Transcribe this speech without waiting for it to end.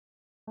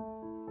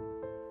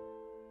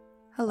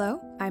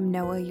Hello, I'm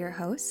Noah, your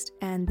host,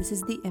 and this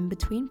is the In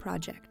Between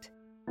Project.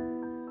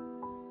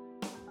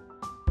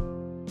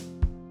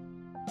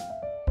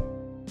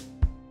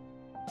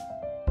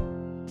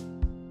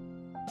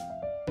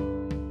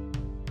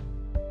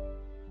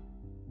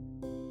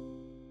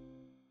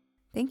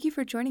 Thank you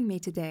for joining me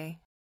today.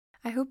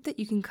 I hope that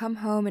you can come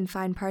home and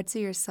find parts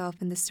of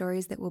yourself in the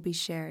stories that will be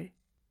shared.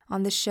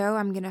 On the show,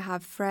 I'm going to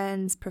have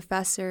friends,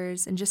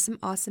 professors, and just some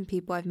awesome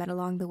people I've met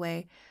along the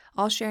way,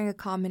 all sharing a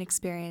common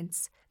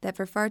experience that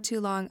for far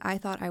too long I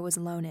thought I was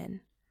alone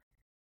in.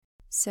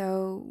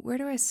 So, where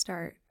do I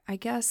start? I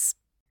guess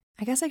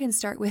I can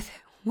start with,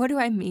 what do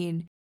I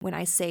mean when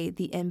I say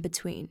the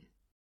in-between?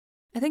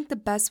 I think the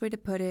best way to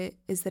put it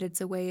is that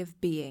it's a way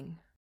of being.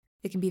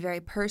 It can be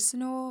very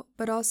personal,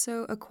 but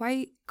also a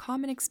quite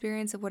common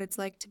experience of what it's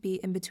like to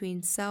be in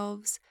between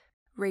selves,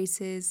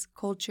 races,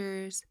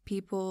 cultures,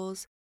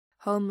 peoples,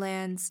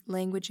 homelands,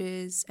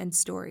 languages, and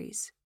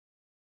stories.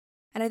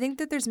 And I think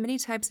that there's many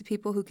types of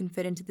people who can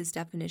fit into this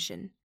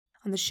definition.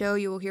 On the show,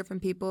 you will hear from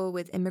people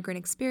with immigrant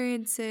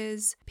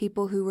experiences,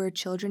 people who were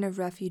children of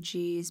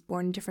refugees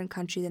born in a different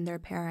country than their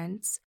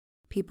parents,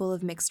 people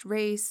of mixed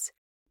race,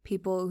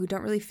 people who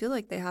don't really feel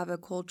like they have a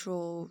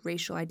cultural,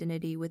 racial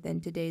identity within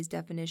today's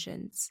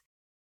definitions.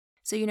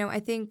 So, I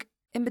think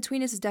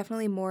in-betweenness is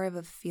definitely more of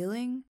a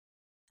feeling,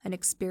 an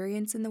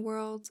experience in the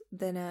world,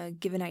 than a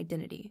given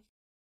identity.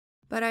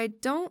 But I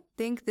don't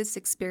think this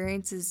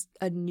experience is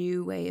a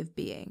new way of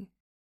being.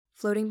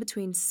 Floating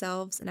between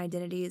selves and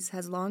identities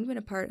has long been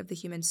a part of the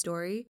human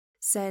story,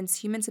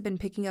 since humans have been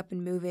picking up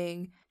and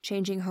moving,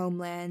 changing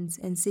homelands,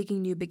 and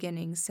seeking new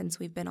beginnings since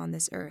we've been on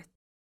this earth.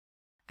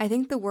 I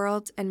think the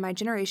world, and my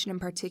generation in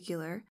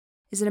particular,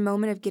 is in a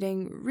moment of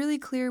getting really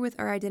clear with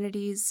our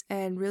identities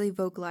and really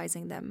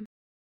vocalizing them.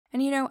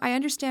 And I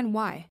understand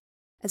why.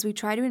 As we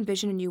try to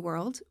envision a new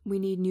world, we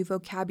need new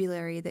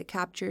vocabulary that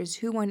captures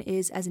who one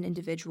is as an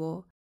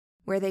individual,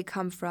 where they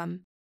come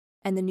from,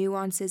 and the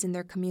nuances in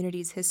their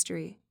community's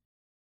history.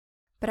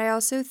 But I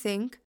also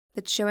think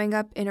that showing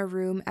up in a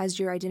room as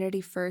your identity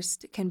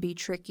first can be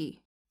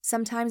tricky.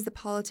 Sometimes the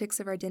politics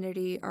of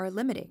identity are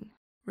limiting,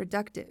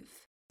 reductive.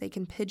 They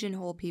can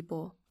pigeonhole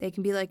people. They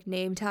can be like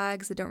name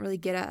tags that don't really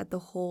get at the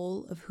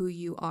whole of who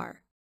you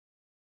are.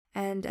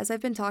 And as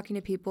I've been talking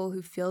to people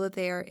who feel that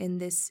they are in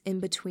this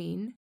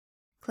in-between,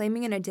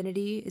 claiming an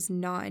identity is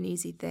not an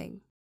easy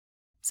thing.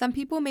 Some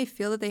people may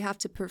feel that they have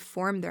to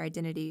perform their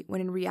identity when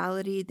in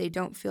reality they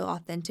don't feel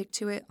authentic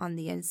to it on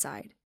the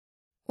inside.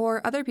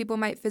 Or other people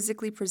might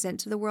physically present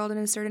to the world in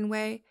a certain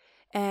way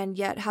and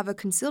yet have a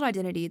concealed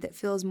identity that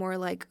feels more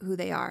like who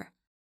they are.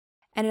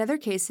 And in other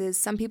cases,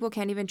 some people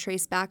can't even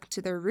trace back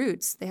to their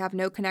roots. They have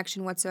no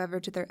connection whatsoever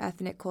to their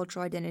ethnic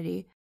cultural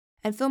identity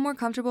and feel more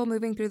comfortable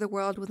moving through the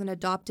world with an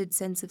adopted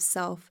sense of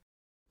self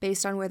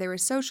based on where they were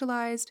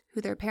socialized,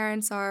 who their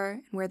parents are,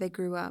 and where they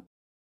grew up.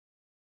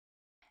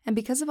 And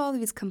because of all of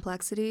these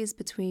complexities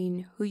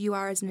between who you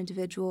are as an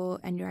individual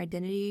and your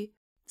identity,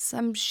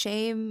 some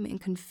shame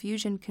and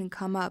confusion can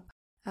come up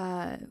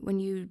when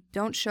you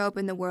don't show up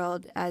in the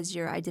world as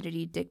your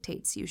identity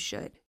dictates you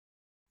should.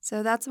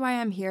 So that's why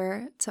I'm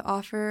here, to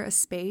offer a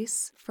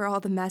space for all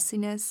the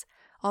messiness,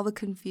 all the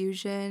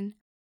confusion,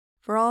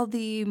 for all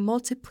the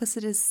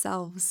multiplicitous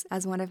selves,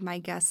 as one of my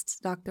guests,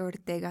 Dr.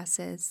 Ortega,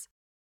 says.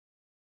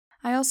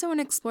 I also want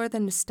to explore the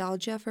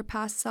nostalgia for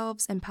past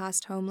selves and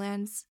past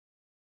homelands.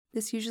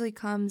 This usually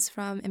comes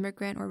from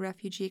immigrant or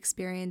refugee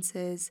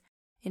experiences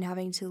in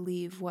having to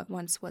leave what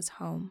once was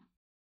home.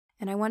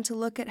 And I want to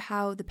look at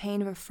how the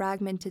pain of a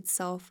fragmented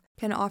self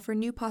can offer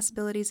new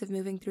possibilities of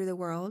moving through the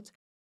world,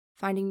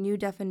 finding new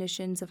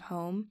definitions of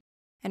home,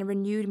 and a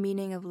renewed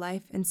meaning of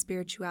life and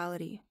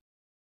spirituality.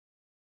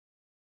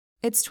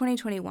 It's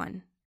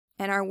 2021,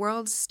 and our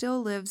world still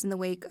lives in the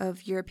wake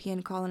of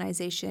European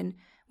colonization,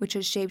 which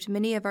has shaped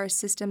many of our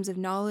systems of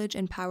knowledge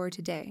and power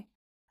today.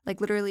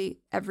 Like literally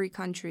every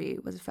country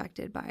was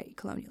affected by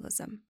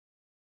colonialism.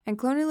 And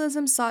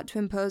colonialism sought to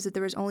impose that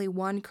there was only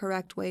one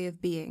correct way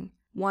of being,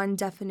 one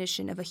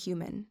definition of a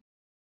human.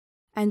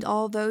 And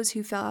all those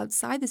who fell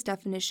outside this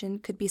definition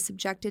could be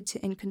subjected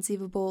to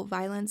inconceivable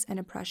violence and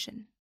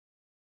oppression.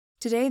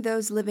 Today,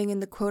 those living in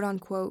the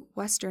quote-unquote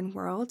Western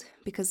world,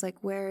 because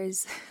where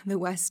is the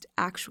West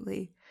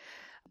actually?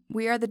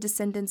 We are the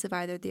descendants of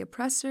either the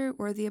oppressor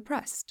or the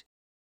oppressed.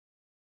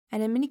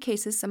 And in many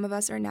cases, some of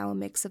us are now a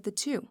mix of the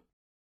two.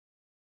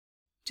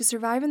 To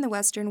survive in the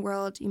Western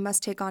world, you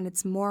must take on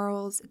its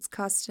morals, its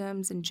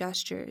customs, and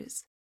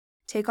gestures.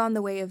 Take on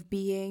the way of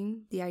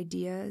being, the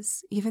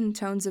ideas, even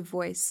tones of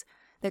voice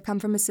that come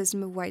from a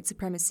system of white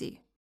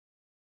supremacy.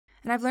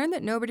 And I've learned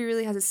that nobody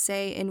really has a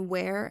say in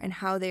where and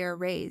how they are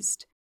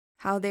raised,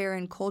 how they are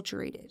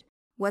enculturated,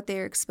 what they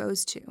are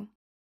exposed to.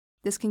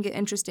 This can get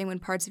interesting when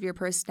parts of your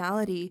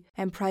personality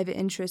and private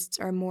interests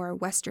are more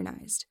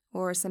westernized,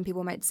 or some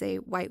people might say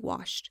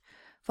whitewashed,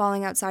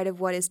 falling outside of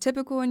what is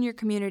typical in your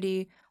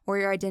community or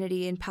your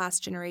identity in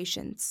past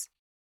generations.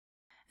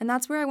 And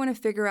that's where I want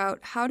to figure out,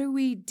 how do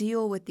we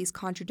deal with these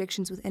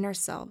contradictions within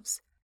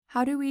ourselves?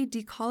 How do we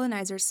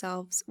decolonize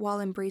ourselves while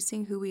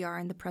embracing who we are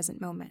in the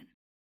present moment?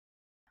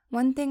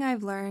 One thing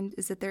I've learned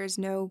is that there is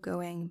no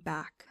going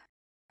back.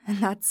 And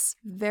that's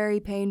very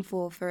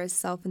painful for a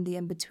self in the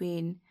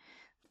in-between.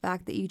 The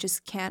fact that you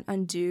just can't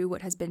undo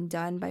what has been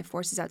done by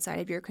forces outside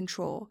of your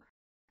control.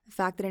 The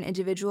fact that an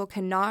individual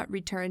cannot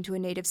return to a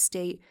native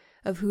state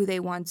of who they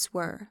once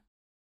were.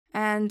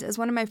 And as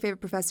one of my favorite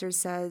professors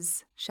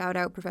says, shout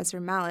out Professor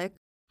Malik,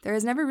 there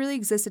has never really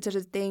existed such a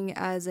thing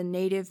as a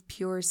native,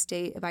 pure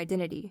state of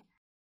identity.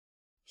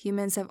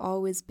 Humans have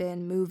always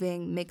been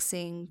moving,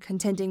 mixing,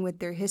 contending with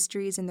their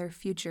histories and their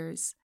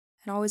futures,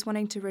 and always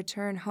wanting to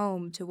return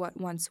home to what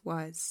once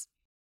was.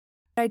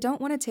 But I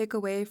don't want to take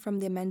away from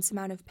the immense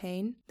amount of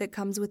pain that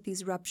comes with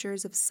these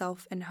ruptures of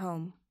self and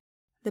home.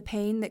 The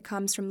pain that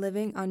comes from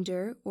living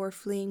under or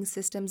fleeing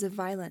systems of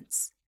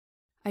violence.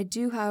 I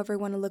do, however,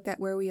 want to look at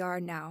where we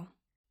are now,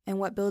 and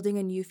what building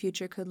a new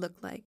future could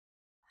look like.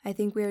 I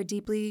think we are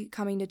deeply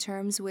coming to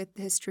terms with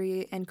the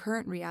history and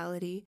current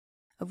reality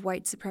of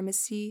white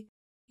supremacy,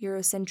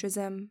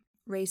 Eurocentrism,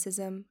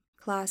 racism,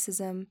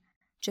 classism,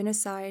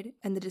 genocide,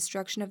 and the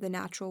destruction of the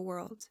natural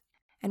world.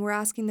 And we're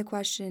asking the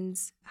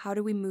questions, how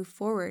do we move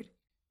forward?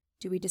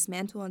 Do we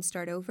dismantle and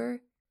start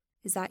over?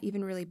 Is that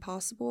even really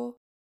possible?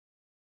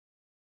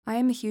 I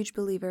am a huge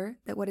believer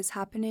that what is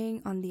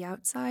happening on the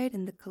outside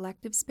in the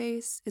collective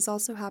space is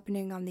also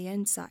happening on the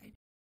inside.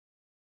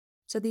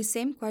 So these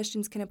same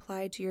questions can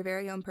apply to your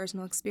very own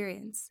personal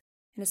experience,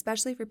 and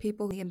especially for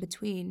people in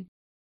between.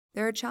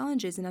 There are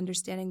challenges in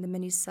understanding the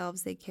many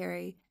selves they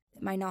carry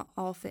that might not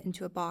all fit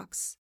into a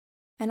box.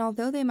 And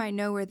although they might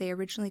know where they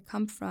originally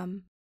come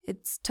from,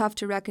 it's tough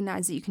to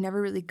recognize that you can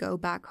never really go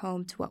back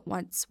home to what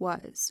once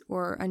was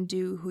or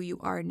undo who you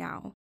are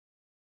now.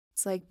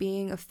 It's like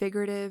being a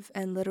figurative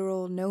and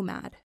literal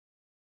nomad.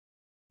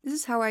 This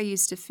is how I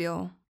used to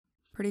feel,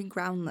 pretty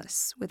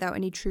groundless, without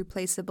any true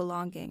place of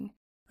belonging,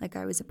 like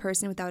I was a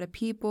person without a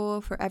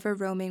people, forever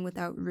roaming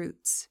without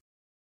roots.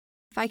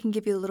 If I can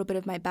give you a little bit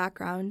of my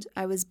background,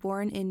 I was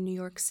born in New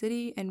York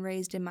City and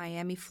raised in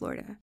Miami,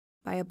 Florida,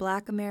 by a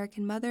Black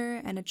American mother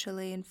and a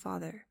Chilean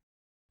father.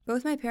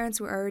 Both my parents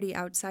were already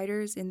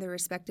outsiders in their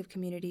respective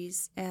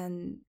communities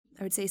and,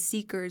 I would say,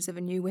 seekers of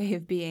a new way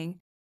of being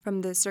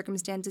from the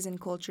circumstances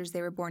and cultures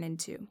they were born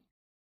into.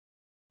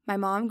 My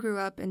mom grew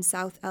up in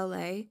South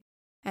LA,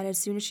 and as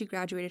soon as she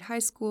graduated high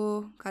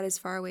school, got as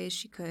far away as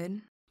she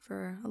could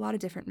for a lot of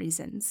different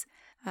reasons,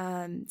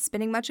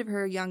 spending much of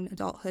her young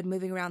adulthood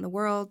moving around the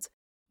world,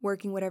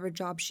 working whatever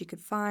job she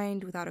could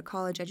find without a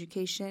college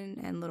education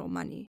and little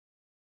money.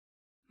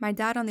 My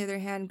dad, on the other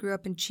hand, grew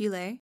up in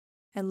Chile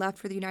and left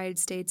for the United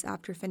States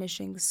after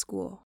finishing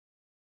school.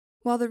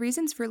 While the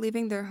reasons for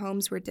leaving their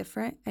homes were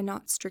different and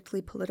not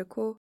strictly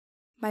political,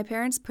 my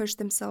parents pushed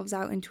themselves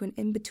out into an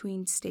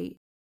in-between state,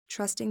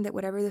 trusting that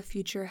whatever the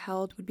future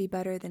held would be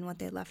better than what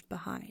they left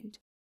behind.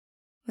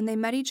 When they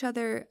met each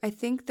other, I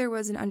think there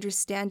was an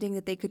understanding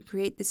that they could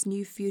create this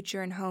new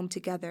future and home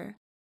together,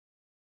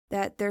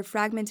 that their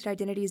fragmented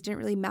identities didn't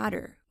really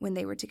matter when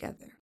they were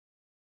together.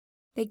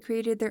 They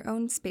created their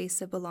own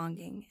space of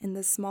belonging in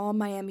the small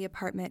Miami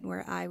apartment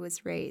where I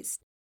was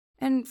raised.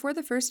 And for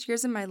the first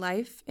years of my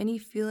life, any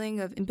feeling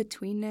of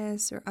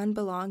in-betweenness or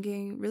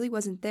unbelonging really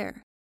wasn't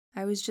there.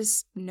 I was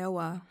just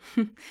Noah,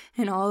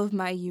 and all of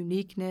my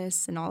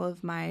uniqueness and all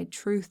of my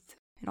truth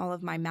and all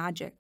of my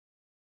magic.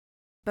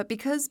 But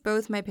because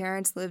both my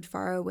parents lived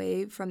far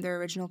away from their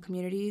original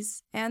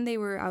communities, and they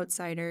were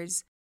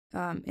outsiders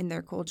in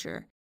their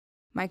culture,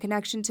 my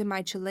connection to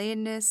my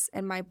Chileanness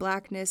and my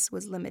Blackness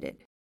was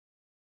limited.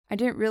 I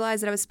didn't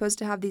realize that I was supposed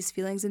to have these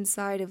feelings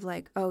inside of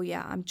like, oh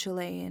yeah, I'm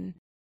Chilean,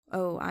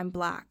 oh, I'm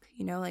Black,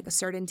 like a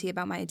certainty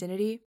about my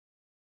identity.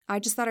 I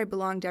just thought I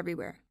belonged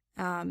everywhere.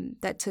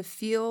 That to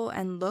feel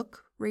and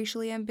look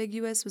racially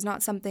ambiguous was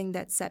not something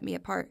that set me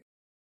apart.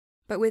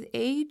 But with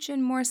age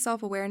and more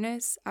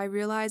self-awareness, I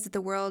realized that the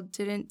world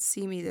didn't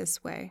see me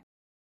this way.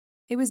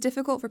 It was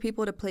difficult for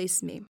people to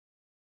place me.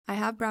 I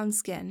have brown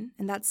skin,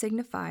 and that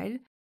signified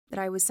that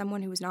I was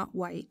someone who was not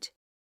white.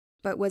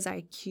 But was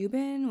I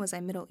Cuban? Was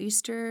I Middle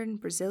Eastern,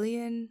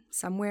 Brazilian,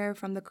 somewhere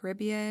from the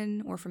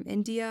Caribbean, or from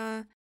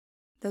India?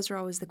 Those were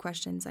always the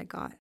questions I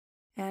got.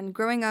 And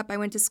growing up, I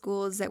went to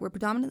schools that were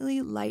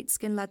predominantly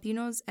light-skinned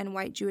Latinos and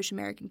white Jewish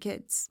American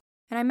kids.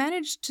 And I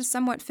managed to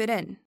somewhat fit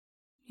in.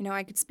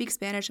 I could speak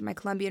Spanish at my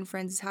Colombian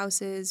friends'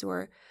 houses,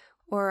 or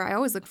I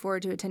always looked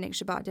forward to attending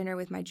Shabbat dinner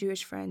with my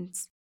Jewish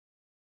friends.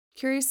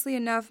 Curiously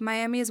enough,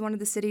 Miami is one of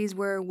the cities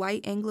where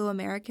white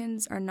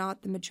Anglo-Americans are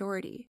not the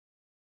majority.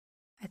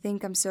 I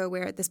think I'm so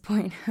aware at this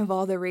point of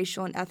all the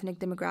racial and ethnic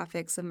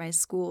demographics of my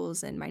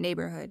schools and my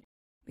neighborhood,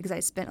 because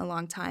I spent a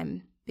long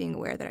time being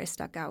aware that I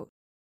stuck out.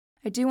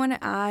 I do want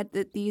to add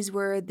that these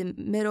were the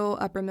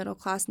upper middle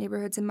class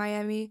neighborhoods in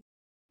Miami,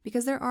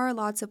 because there are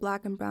lots of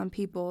Black and brown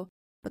people,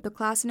 but the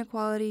class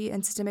inequality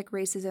and systemic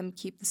racism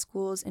keep the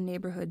schools and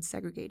neighborhoods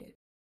segregated.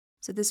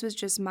 So this was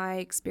just my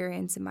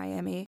experience in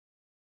Miami.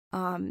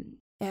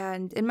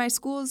 And in my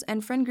schools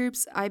and friend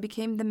groups, I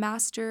became the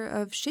master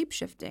of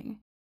shape-shifting.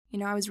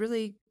 I was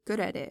really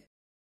good at it.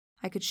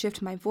 I could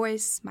shift my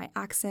voice, my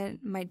accent,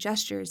 my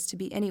gestures to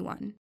be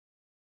anyone.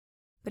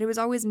 but it was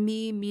always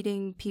me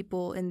meeting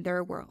people in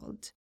their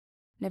world.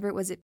 Never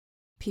was it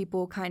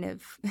people kind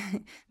of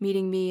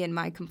meeting me in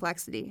my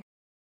complexity.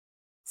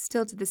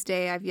 Still to this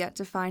day, I've yet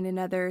to find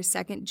another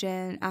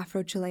second-gen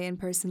Afro-Chilean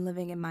person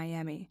living in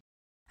Miami.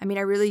 I mean,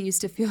 I really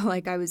used to feel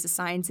like I was a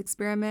science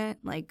experiment,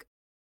 like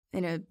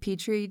in a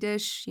petri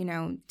dish,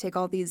 take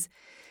all these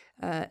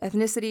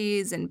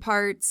ethnicities and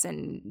parts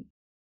and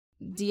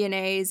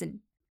DNAs and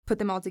put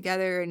them all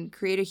together and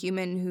create a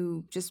human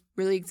who just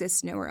really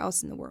exists nowhere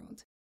else in the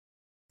world.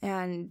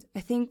 And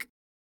I think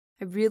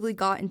I really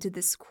got into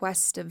this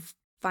quest of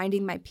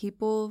finding my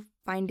people,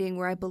 finding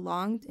where I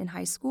belonged in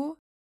high school.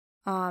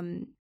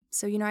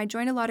 So I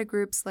joined a lot of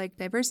groups like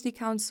Diversity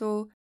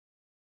Council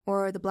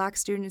or the Black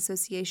Student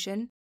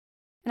Association,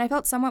 and I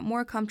felt somewhat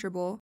more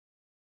comfortable.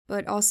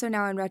 But also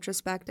now in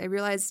retrospect, I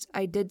realized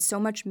I did so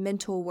much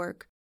mental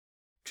work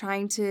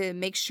trying to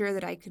make sure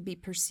that I could be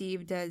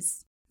perceived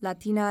as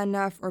Latina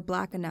enough or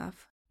Black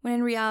enough, when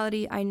in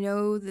reality, I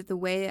know that the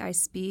way I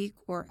speak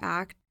or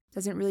act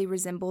doesn't really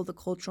resemble the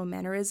cultural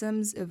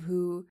mannerisms of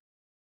who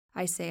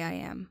I say I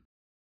am.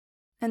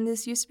 And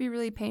this used to be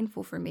really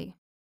painful for me.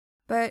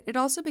 But it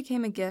also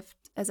became a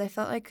gift as I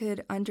felt I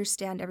could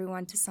understand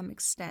everyone to some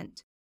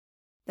extent,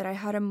 that I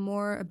had a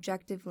more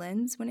objective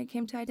lens when it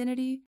came to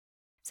identity,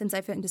 since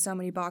I fit into so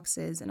many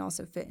boxes and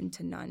also fit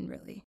into none,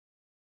 really.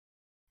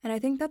 And I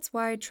think that's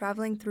why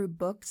traveling through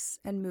books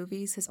and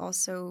movies has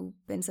also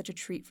been such a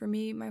treat for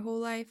me my whole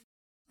life.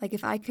 Like,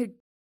 if I could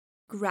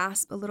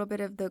grasp a little bit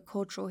of the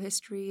cultural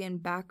history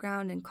and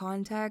background and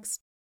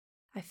context,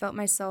 I felt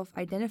myself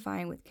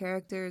identifying with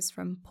characters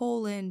from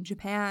Poland,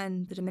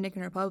 Japan, the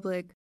Dominican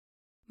Republic,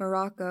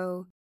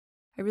 Morocco.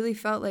 I really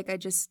felt like I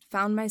just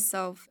found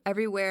myself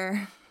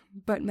everywhere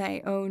but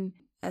my own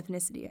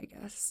ethnicity, I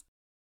guess.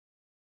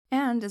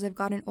 And as I've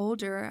gotten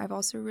older, I've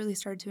also really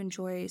started to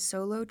enjoy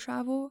solo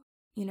travel.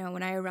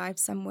 When I arrive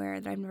somewhere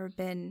that I've never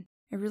been,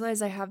 I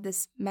realize I have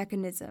this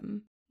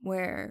mechanism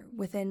where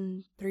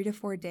within 3 to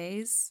 4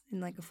 days in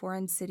like a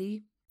foreign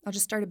city, I'll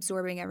just start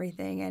absorbing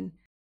everything, and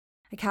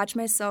I catch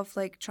myself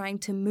like trying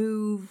to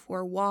move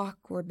or walk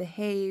or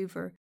behave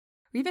or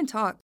even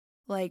talk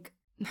like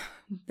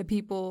the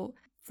people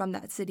from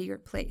that city or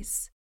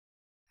place.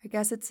 I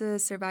guess it's a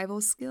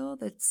survival skill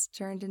that's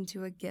turned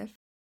into a gift.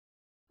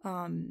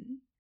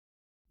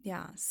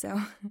 So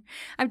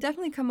I've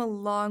definitely come a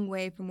long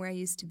way from where I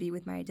used to be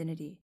with my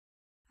identity.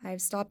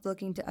 I've stopped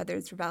looking to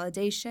others for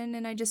validation,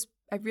 and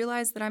I've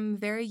realized that I'm a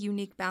very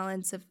unique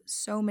balance of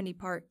so many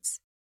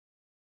parts.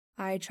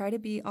 I try to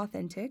be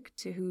authentic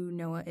to who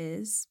Noah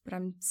is, but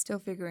I'm still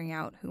figuring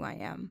out who I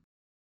am.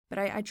 But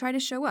I try to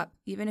show up,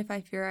 even if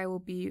I fear I will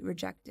be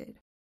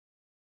rejected.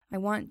 I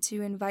want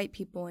to invite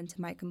people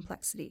into my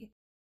complexity.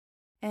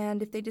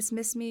 And if they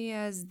dismiss me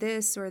as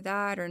this or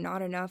that or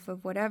not enough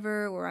of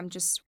whatever, or I'm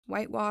just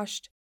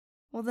whitewashed,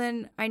 well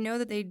then I know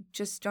that they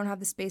just don't have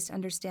the space to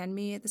understand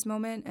me at this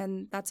moment,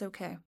 and that's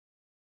okay.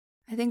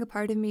 I think a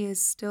part of me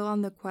is still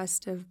on the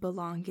quest of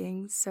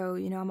belonging, so,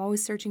 I'm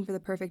always searching for the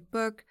perfect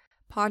book,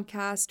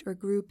 podcast, or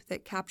group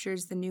that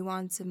captures the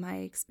nuance of my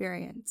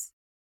experience.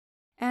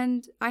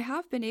 And I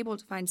have been able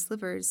to find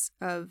slivers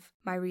of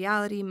my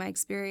reality, my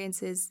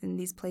experiences in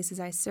these places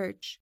I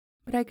search,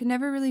 but I could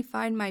never really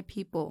find my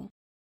people.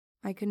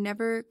 I could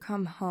never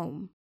come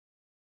home.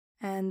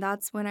 And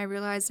that's when I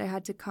realized I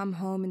had to come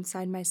home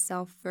inside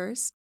myself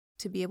first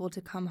to be able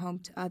to come home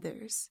to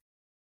others.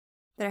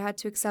 That I had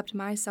to accept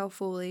myself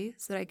fully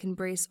so that I can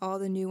embrace all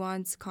the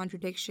nuance,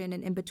 contradiction,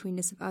 and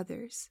in-betweenness of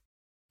others.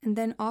 And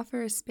then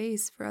offer a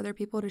space for other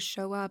people to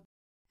show up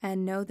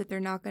and know that they're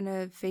not going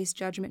to face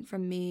judgment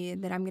from me,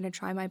 and that I'm going to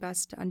try my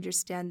best to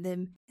understand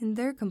them in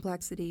their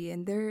complexity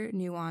and their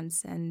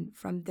nuance and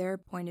from their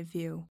point of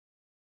view.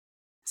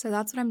 So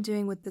that's what I'm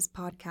doing with this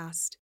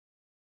podcast.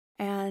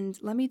 And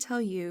let me tell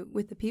you,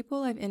 with the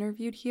people I've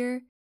interviewed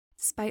here,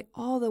 despite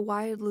all the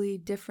wildly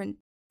different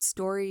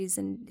stories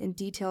and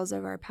details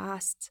of our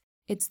pasts,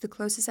 it's the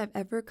closest I've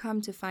ever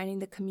come to finding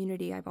the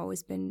community I've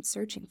always been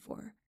searching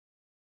for.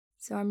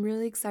 So I'm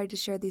really excited to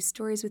share these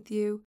stories with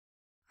you.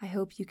 I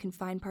hope you can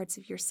find parts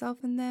of yourself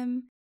in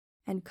them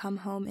and come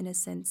home in a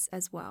sense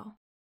as well.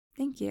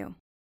 Thank you.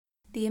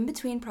 The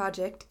In-Between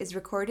Project is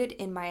recorded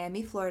in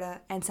Miami,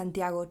 Florida and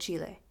Santiago,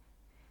 Chile.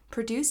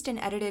 Produced and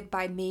edited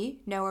by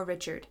me, Noah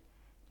Richard.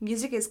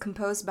 Music is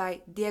composed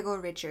by Diego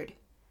Richard.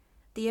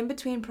 The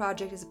In-Between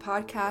Project is a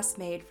podcast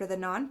made for the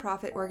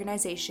nonprofit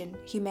organization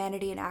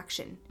Humanity in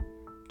Action.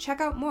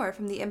 Check out more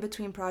from the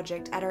In-Between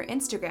Project at our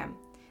Instagram,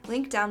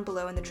 link down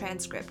below in the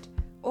transcript,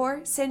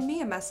 or send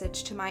me a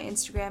message to my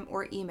Instagram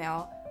or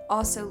email,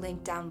 also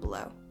linked down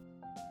below.